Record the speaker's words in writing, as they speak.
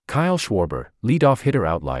Kyle Schwarber, leadoff hitter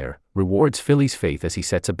outlier, rewards Phillies' faith as he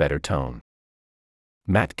sets a better tone.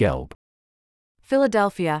 Matt Gelb.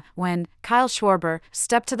 Philadelphia. When Kyle Schwarber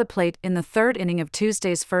stepped to the plate in the third inning of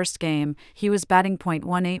Tuesday's first game, he was batting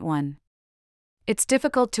 .181. It's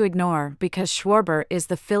difficult to ignore because Schwarber is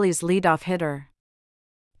the Phillies' leadoff hitter.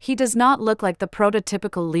 He does not look like the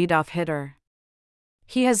prototypical leadoff hitter.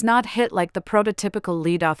 He has not hit like the prototypical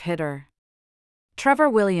leadoff hitter. Trevor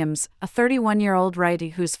Williams, a 31-year-old righty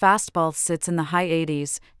whose fastball sits in the high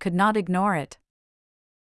 80s, could not ignore it.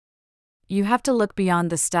 "You have to look beyond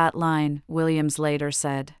the stat line," Williams later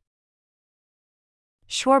said.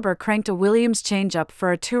 Schwarber cranked a Williams changeup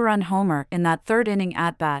for a two-run homer in that third inning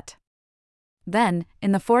at-bat. Then,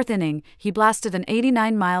 in the fourth inning, he blasted an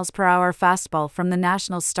 89 mph fastball from the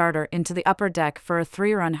Nationals starter into the upper deck for a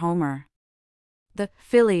three-run homer. The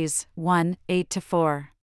Phillies won 8-4.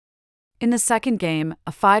 In the second game,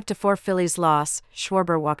 a 5-4 Phillies loss,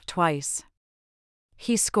 Schwarber walked twice.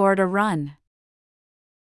 He scored a run.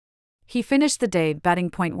 He finished the day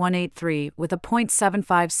batting .183 with a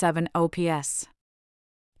 .757 OPS.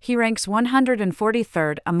 He ranks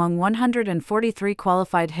 143rd among 143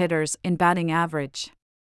 qualified hitters in batting average.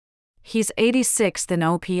 He's 86th in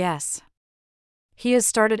OPS. He has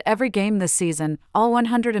started every game this season, all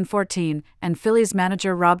 114, and Phillies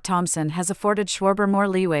manager Rob Thomson has afforded Schwarber more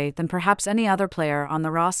leeway than perhaps any other player on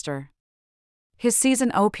the roster. His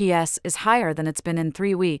season OPS is higher than it's been in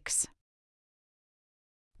 3 weeks.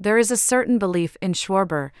 There is a certain belief in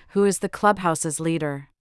Schwarber, who is the clubhouse's leader.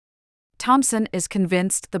 Thomson is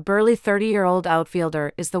convinced the burly 30-year-old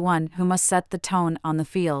outfielder is the one who must set the tone on the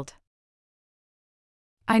field.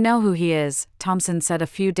 "I know who he is," Thomson said a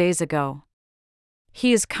few days ago.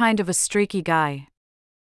 "He is kind of a streaky guy.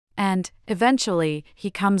 And, eventually, he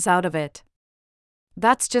comes out of it.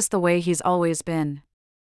 That's just the way he's always been.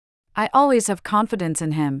 I always have confidence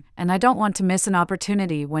in him, and I don't want to miss an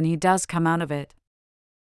opportunity when he does come out of it."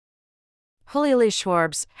 Julio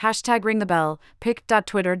Schwarbs, #ringthebell,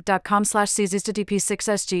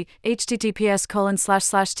 pic.twitter.com/czztp6sg,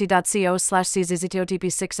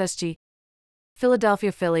 https://t.co/czztotp6sg.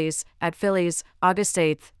 Philadelphia Phillies, @Phillies, August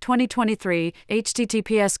 8, 2023,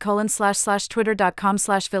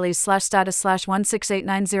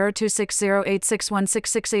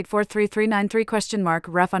 https://twitter.com/phillies/status/1689026086166843393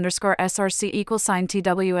 #ref_SRC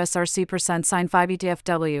 $TWSRC% 5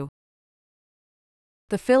 ETFW.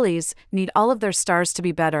 The Phillies need all of their stars to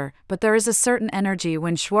be better, but there is a certain energy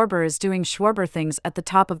when Schwarber is doing Schwarber things at the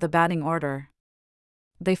top of the batting order.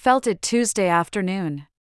 They felt it Tuesday afternoon.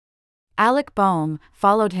 Alec Boehm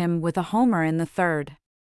followed him with a homer in the third.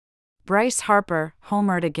 Bryce Harper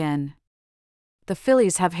homered again. The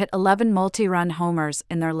Phillies have hit 11 multi-run homers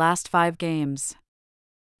in their last 5 games.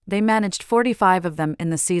 They managed 45 of them in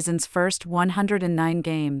the season's first 109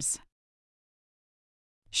 games.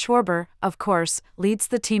 Schwarber, of course, leads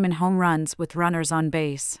the team in home runs with runners on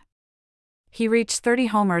base. He reached 30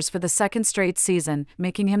 homers for the second straight season,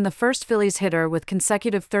 making him the first Phillies hitter with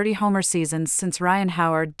consecutive 30-homer seasons since Ryan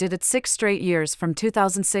Howard did it 6 straight years from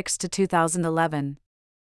 2006 to 2011.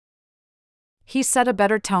 He's set a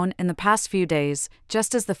better tone in the past few days,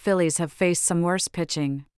 just as the Phillies have faced some worse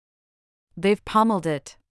pitching. They've pummeled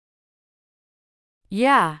it.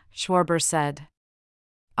 "Yeah," Schwarber said.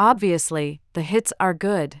 "Obviously, the hits are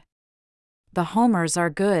good. The homers are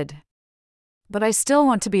good. But I still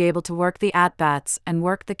want to be able to work the at-bats and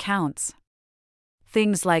work the counts.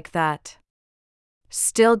 Things like that.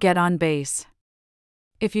 Still get on base.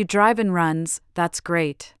 If you drive in runs, that's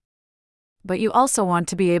great. But you also want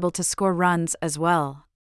to be able to score runs as well.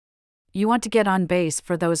 You want to get on base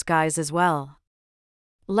for those guys as well.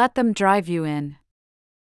 Let them drive you in."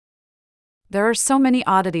 There are so many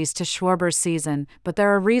oddities to Schwarber's season, but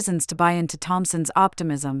there are reasons to buy into Thomson's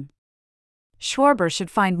optimism. Schwarber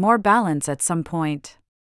should find more balance at some point.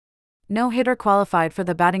 No hitter qualified for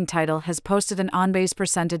the batting title has posted an on-base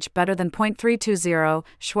percentage better than .320,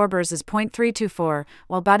 Schwarber's is .324,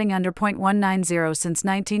 while batting under .190 since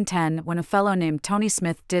 1910 when a fellow named Tony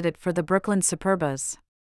Smith did it for the Brooklyn Superbas.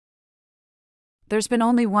 There's been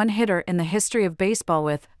only one hitter in the history of baseball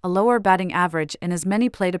with a lower batting average in as many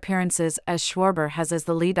plate appearances as Schwarber has as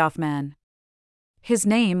the leadoff man. His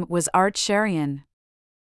name was Art Sherian.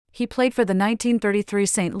 He played for the 1933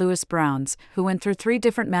 St. Louis Browns, who went through 3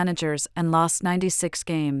 different managers and lost 96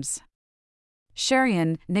 games.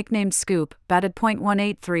 Sherian, nicknamed Scoop, batted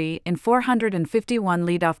 .183 in 451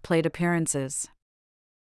 leadoff plate appearances.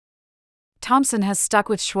 Thomson has stuck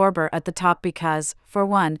with Schwarber at the top because, for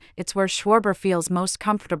one, it's where Schwarber feels most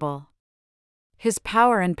comfortable. His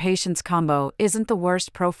power and patience combo isn't the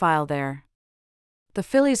worst profile there. The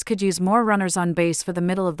Phillies could use more runners on base for the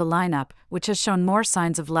middle of the lineup, which has shown more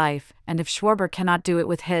signs of life, and if Schwarber cannot do it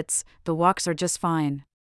with hits, the walks are just fine.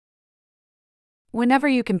 Whenever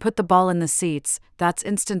you can put the ball in the seats, that's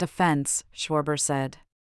instant offense, Schwarber said.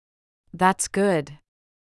 That's good.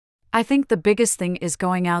 I think the biggest thing is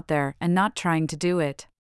going out there and not trying to do it.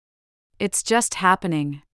 It's just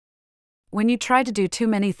happening. When you try to do too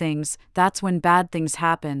many things, that's when bad things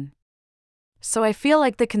happen. So I feel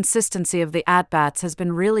like the consistency of the at-bats has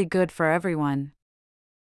been really good for everyone.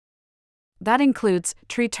 That includes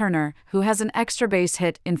Tree Turner, who has an extra base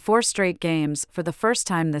hit in 4 straight games for the first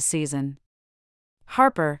time this season.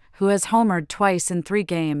 Harper, who has homered twice in 3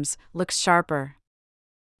 games, looks sharper.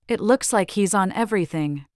 It looks like he's on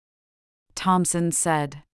everything, Thompson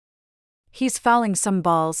said. He's fouling some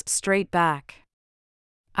balls straight back.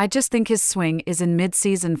 I just think his swing is in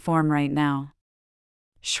mid-season form right now.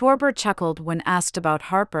 Schwarber chuckled when asked about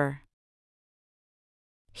Harper.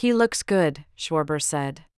 He looks good, Schwarber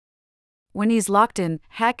said. When he's locked in,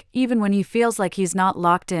 heck, even when he feels like he's not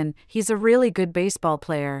locked in, he's a really good baseball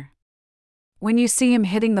player. When you see him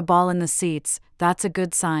hitting the ball in the seats, that's a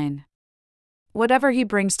good sign. Whatever he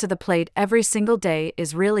brings to the plate every single day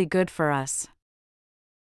is really good for us.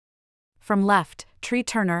 From left, Tree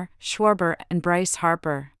Turner, Schwarber, and Bryce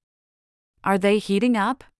Harper. Are they heating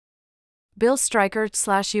up? Bill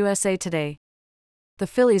Stryker/USA Today. The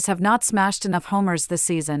Phillies have not smashed enough homers this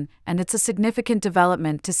season, and it's a significant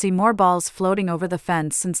development to see more balls floating over the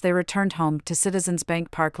fence since they returned home to Citizens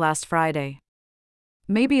Bank Park last Friday.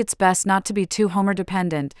 Maybe it's best not to be too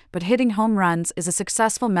homer-dependent, but hitting home runs is a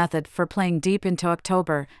successful method for playing deep into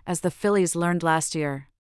October, as the Phillies learned last year.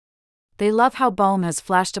 They love how Bohm has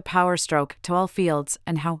flashed a power stroke to all fields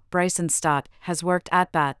and how Bryson Stott has worked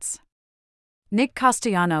at-bats. Nick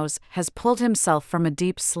Castellanos has pulled himself from a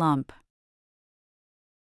deep slump.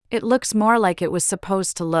 It looks more like it was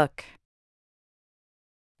supposed to look.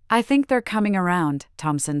 I think they're coming around,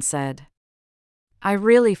 Thompson said. I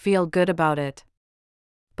really feel good about it.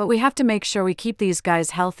 But we have to make sure we keep these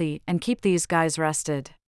guys healthy and keep these guys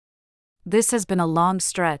rested. This has been a long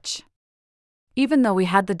stretch. Even though we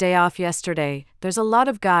had the day off yesterday, there's a lot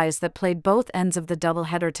of guys that played both ends of the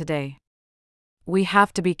doubleheader today. We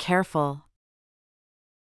have to be careful.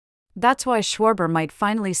 That's why Schwarber might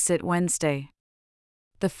finally sit Wednesday.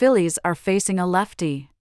 The Phillies are facing a lefty.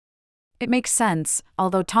 It makes sense,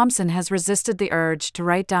 although Thompson has resisted the urge to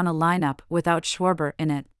write down a lineup without Schwarber in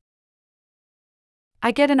it.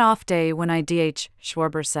 I get an off day when I DH,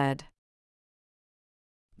 Schwarber said.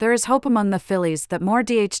 There is hope among the Phillies that more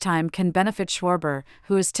DH time can benefit Schwarber,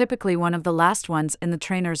 who is typically one of the last ones in the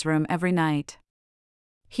trainer's room every night.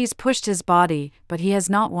 He's pushed his body, but he has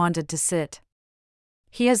not wanted to sit.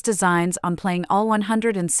 He has designs on playing all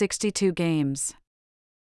 162 games.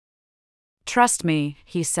 Trust me,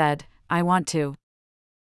 he said, I want to.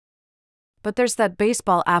 But there's that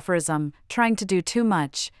baseball aphorism, trying to do too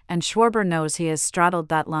much, and Schwarber knows he has straddled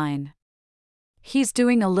that line. He's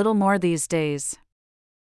doing a little more these days.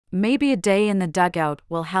 Maybe a day in the dugout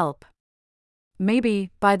will help. Maybe,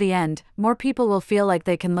 by the end, more people will feel like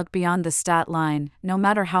they can look beyond the stat line, no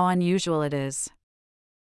matter how unusual it is.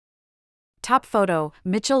 Top photo,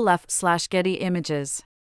 Mitchell Leff / Getty Images.